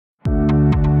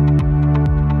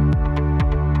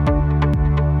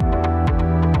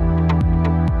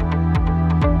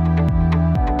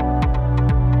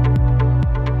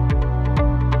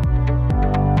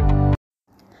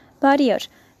Բարի օր,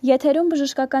 եթերում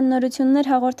բժշկական նորություններ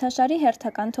հաղորդաշարի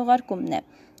հերթական թողարկումն է։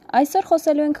 Այսօր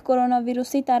խոսելու ենք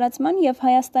կորոնավիրուսի տարածման և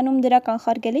Հայաստանում դրա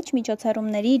կանխարգելիչ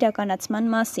միջոցառումների իրականացման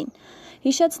մասին։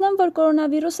 Հիշեցնեմ, որ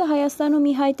կորոնավիրուսը Հայաստանում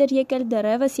ի հայտ էր եկել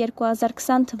դեռևս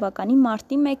 2020 թվականի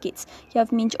մարտի 1-ից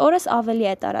և մինչ օրս ավելի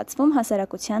է տարածվում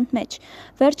հասարակության մեջ։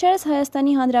 Վերջերս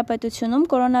Հայաստանի Հանրապետությունում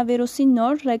կորոնավիրուսի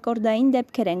նոր ռեկորդային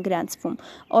դեպքեր են գրանցվում,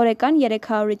 օրեկան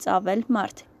 300-ից ավել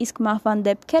մարդ, իսկ մահվան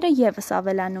դեպքերը ևս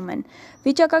ավելանում են։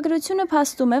 Վիճակագրությունը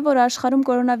փաստում է, որ աշխարհում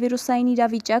կորոնավիրուսային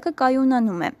իրավիճակը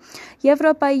կայունանում է։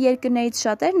 Եվրոպայի երկրներից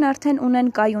շատերն արդեն ունեն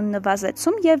կայուն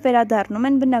նվազեցում և վերադառնում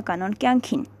են բնականոն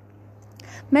կյանքին։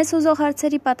 Մեզ հուզող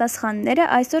հարցերի պատասխանները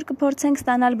այսօր կփորձենք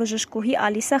ստանալ բժշկուհի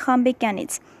Ալիսա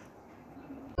Խանբեկյանից։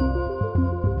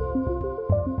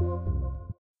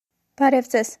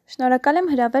 Բարև ձեզ, շնորհակալ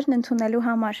եմ հրավերն ընդունելու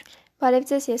համար։ Բարև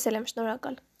ձեզ, ես էլ եմ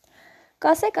շնորհակալ։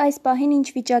 Կասեք այս պահին ինչ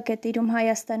վիճակ է տիրում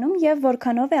Հայաստանում և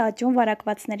որքանով է աճում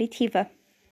վարակվածների թիվը։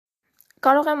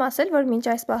 Կարող եմ ասել, որ մինչ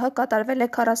այս պահը կատարվել է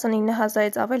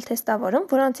 49,000-ից ավել թեստավորում,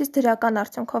 որոնցից դրական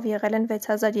արդյունքով եղել են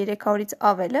 6,300-ից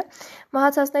ավելը։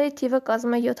 Մահացածների թիվը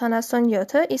կազմում է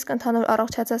 77-ը, իսկ ընդհանուր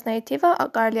առողջացածների թիվը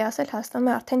կարելի ասել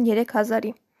հասնում է արդեն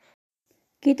 3,000-ի։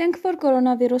 Գիտենք, որ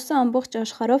կորոնավիրուսը ամբողջ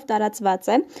աշխարհով տարածված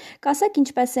է։ Կասեք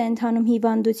ինչպես է ընթանում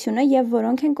հիվանդությունը և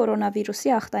որոնք են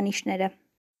կորոնավիրուսի ախտանիշները։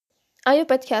 Այո,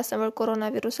 պետք է ասեմ, որ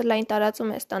կորոնավիրուսը լայն տարածում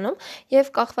է ստանում և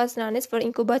կախված նրանից, որ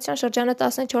ինկուբացիոն շրջանը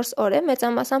 14 օր է,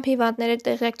 մեծամասամբ հիվանդները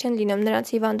տեղյակ չեն լինում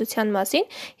նրանց հիվանդության մասին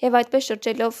և այդպես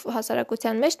շրջելով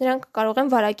հասարակության մեջ նրանք կարող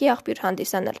են վարակի աղբյուր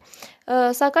հանդիսանալ։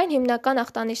 Սակայն հիմնական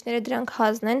ախտանիշները դրանք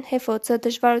հազն են, հեֆոցը,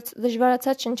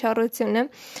 դժվարացած շնչառությունը,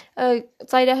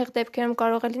 ծայրահեղ դեպքերում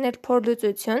կարող է լինել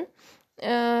փորլուծություն,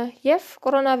 և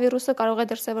կորոնավիրուսը կարող է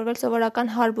դրսևորվել սովորական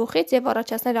հարբուխից և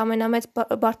առաջացնել ամենամեծ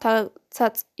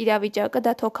բարդացած իրավիճակը,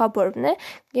 դա թոքաբորբն է,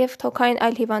 և թոքային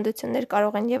այլ հիվանդություններ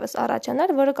կարող են ևս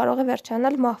առաջանալ, որը կարող է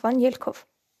վերջանալ մահվան ելքով։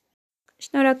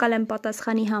 Շնորհակալ եմ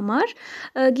պատասխանի համար։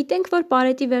 Գիտենք, որ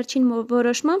Պարետի վերջին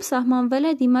որոշմամբ սահմանվել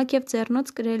է դիմակ և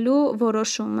ձեռնոց կրելու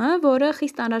որոշումը, որը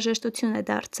խիստ անհրաժեշտություն է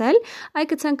դարձել։ Այ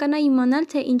կցանկանայի իմանալ,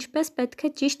 թե ինչպես պետք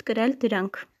է ճիշտ կրել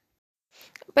դրանք։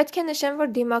 Պետք է նշեմ, որ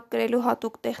դիմակ կրելու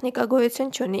հատուկ տեխնիկա գոյություն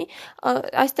չունի,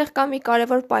 այստեղ կա մի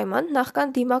կարևոր պայման,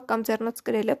 նախքան դիմակ կամ ձեռնոց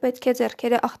կրելը պետք է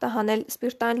ձեռքերը ախտահանել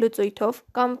սպիրտային լուծույթով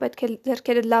կամ պետք է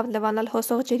ձեռքերը լավ լվանալ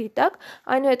հոսող ջրի տակ,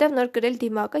 այնուհետև նոր կրել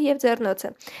դիմակը և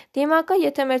ձեռնոցը։ Դիմակը,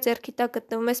 եթե մեր ձեռքի տակ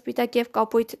գտնվում է սպիտակ և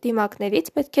կապույտ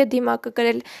դիմակներից, պետք է դիմակը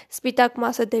կրել սպիտակ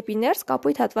մասը դեպի ներս,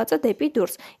 կապույտ հատվածը դեպի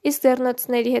դուրս, իսկ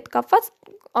ձեռնոցների հետ կապված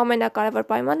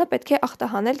ամենակարևոր պայմանը պետք է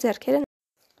ախտահանել ձեռքերը։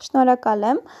 Շնորհակալ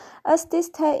եմ։ Ըստ իս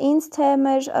թե ինձ, թե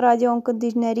մեր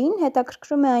ռադիոընկերներին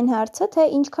հետաքրքրում է այն հարցը, թե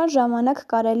ինչքան ժամանակ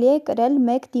կարելի է կրել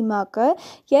մեկ դիմակը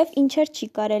և ինչեր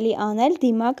չի կարելի անել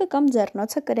դիմակը կամ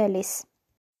ձեռնոցը կրելիս։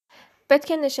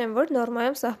 Պետք է նշեմ, որ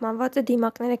նորմայում սահմանված է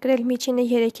դիմակները կրել միջինը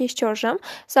 3-ից 4 ժամ,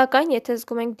 սակայն եթե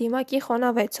զգում ենք դիմակի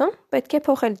խոնավեցում, պետք է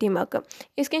փոխել դիմակը։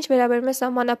 Իսկ ինչ վերաբերում է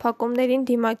սահմանափակումներին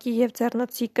դիմակի և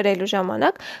ձեռնոցի կրելու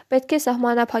ժամանակ, պետք է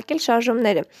սահմանափակել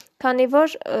շարժումները, քանի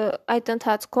որ այդ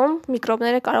ընթացքում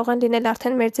միկրոբները կարող են լինել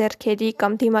արդեն մեր ձեռքերի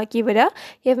կամ դիմակի վրա,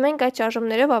 և մենք այդ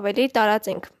շարժումներով ավելի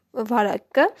տարածենք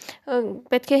վարակը։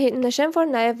 Պետք է նշեմ, որ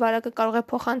նաև վարակը կարող է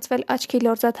փոխանցվել աչքի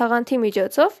լորձաթաղանթի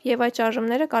միջոցով և այդ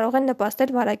շարժումները կարող են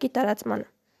նպաստել վարակի տարածմանը։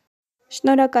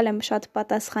 Շնորհակալ եմ շատ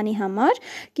պատասխանի համար։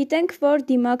 Գիտենք, որ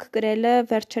դիմակ կրելը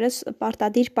վերջերս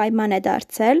պարտադիր պայման է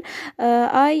դարձել։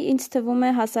 Ինձ թվում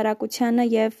է հասարակությանը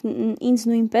և ինձ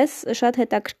նույնպես շատ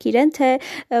հետաքրքիր են, թե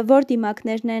որ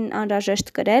դիմակներն են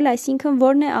անհրաժեշտ կրել, այսինքն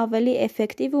որն է ավելի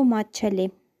էֆեկտիվ ու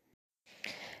մատչելի։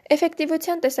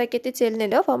 Էֆեկտիվության տեսակետից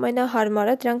ելնելով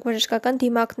ամենահարմարը դրանք բժշկական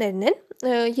դիմակներն են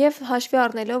և հաշվի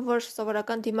առնելով, որ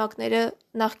սովորական դիմակները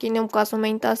նախկինում կազմում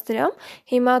էին 10 դրամ,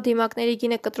 հիմա դիմակների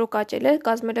գինը կտրուկ աճել է,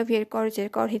 կազմելով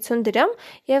 200-250 դրամ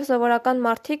և սովորական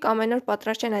մարդիկ ամեն օր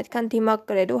պատրաստ չեն այդքան դիմակ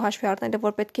կրելու, հաշվի առնելով,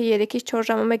 որ պետք է 3-ից 4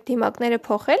 ժամը դիմակները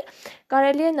փոխել,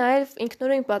 կարելի է նաև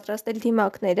ինքնուրույն պատրաստել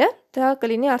դիմակները, դա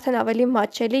կլինի արդեն ավելի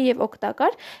մատչելի և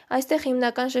օգտակար։ Այստեղ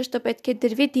հիմնական շեշտը պետք է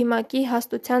դրվի դիմակի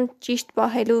հաստության ճիշտ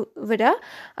պահելու վրա,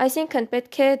 այսինքն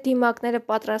պետք է դիմակները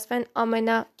պատրաստվեն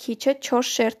ամենաքիչը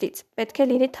 4 շերտից, պետք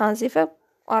է լինի թանձիվը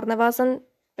առնվազն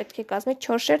պետք է կազմի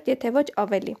 4 շերտ, եթե ոչ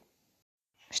ավելի։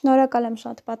 Շնորհակալ եմ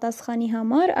շատ պատասխանի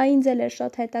համար, ինձ էլ է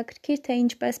շատ հետաքրքիր, թե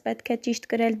ինչպես պետք է ճիշտ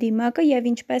կրել դիմակը և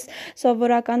ինչպես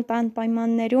սովորական տան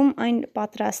պայմաններում այն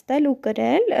պատրաստել ու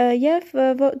կրել, և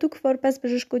դուք որպես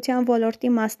բժշկության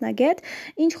ոլորտի մասնագետ,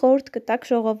 ինչ խորհուրդ կտաք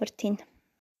ժողովրդին։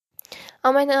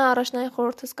 Ամենաառաջնային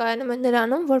խորհուրդս կայանում է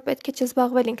նրանում, որ պետք է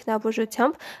չզբաղվել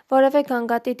ինքնաբուժությամբ, որևէ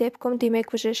գանգատի դեպքում դիմեք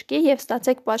բժշկի եւ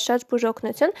ստացեք պատշաճ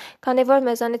բուժօգնություն, քանի որ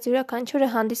մեզանից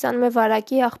յուրաքանչյուրը հանդիսանում է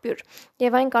վարակի աղբյուր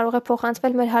եւ այն կարող է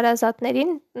փոխանցվել մեր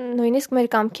հարազատներին, նույնիսկ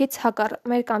մեր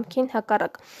կամքին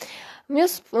հակառակ։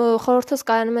 Մյուս խորհուրդս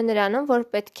կայանում է նրանում, որ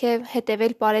պետք է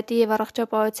հետևել պարետի եւ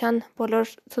առողջապահության բոլոր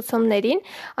ցուցումներին,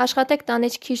 աշխատեք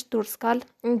տանից քիչ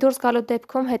դուրս գալու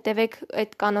դեպքում հետևեք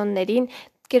այդ կանոններին,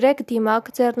 գրեք դիմակ,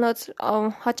 ձեռնոց,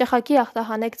 հաճախակի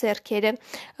ախտահանեք ձեռքերը,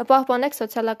 պահպանեք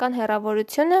սոցիալական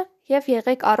հեռավորությունը եւ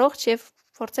եղեք առողջ եւ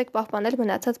փորձեք պահպանել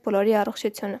մնացած բոլորի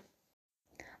առողջությունը։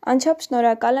 Անչափ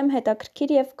շնորհակալ եմ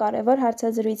հետաքրքիր եւ կարեւոր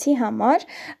հարցազրույցի համար։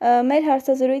 Մեր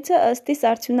հարցազրույցը ըստիս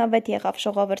արդյունավետ եղավ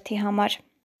ժողովրդի համար։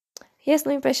 Ես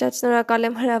նույնպես շատ շնորհակալ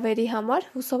եմ հրավերի համար,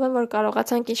 հուսով եմ, որ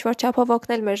կարողացանք ինչ-որ չափով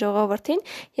օգնել մեր ժողովրդին,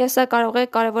 եւ սա կարող է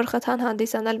կարևոր խթան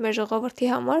հանդիսանալ մեր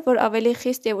ժողովրդի համար, որ ավելի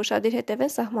խիստ եւ ուշադիր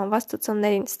հետևեն սահմանված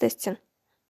ցուցումներին։ Ցտեսություն։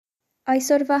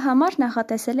 Այսօրվա համար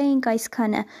նախատեսել էինք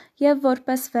այսքանը, եւ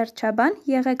որպես վերջաբան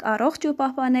եղեք առողջ ու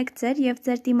պահպանեք ձեր եւ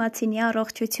ձեր դիմացինի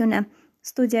առողջությունը։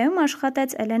 Ստուդիայում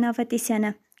աշխատեց Էլենա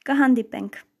Վետիսյանը։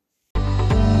 Կհանդիպենք։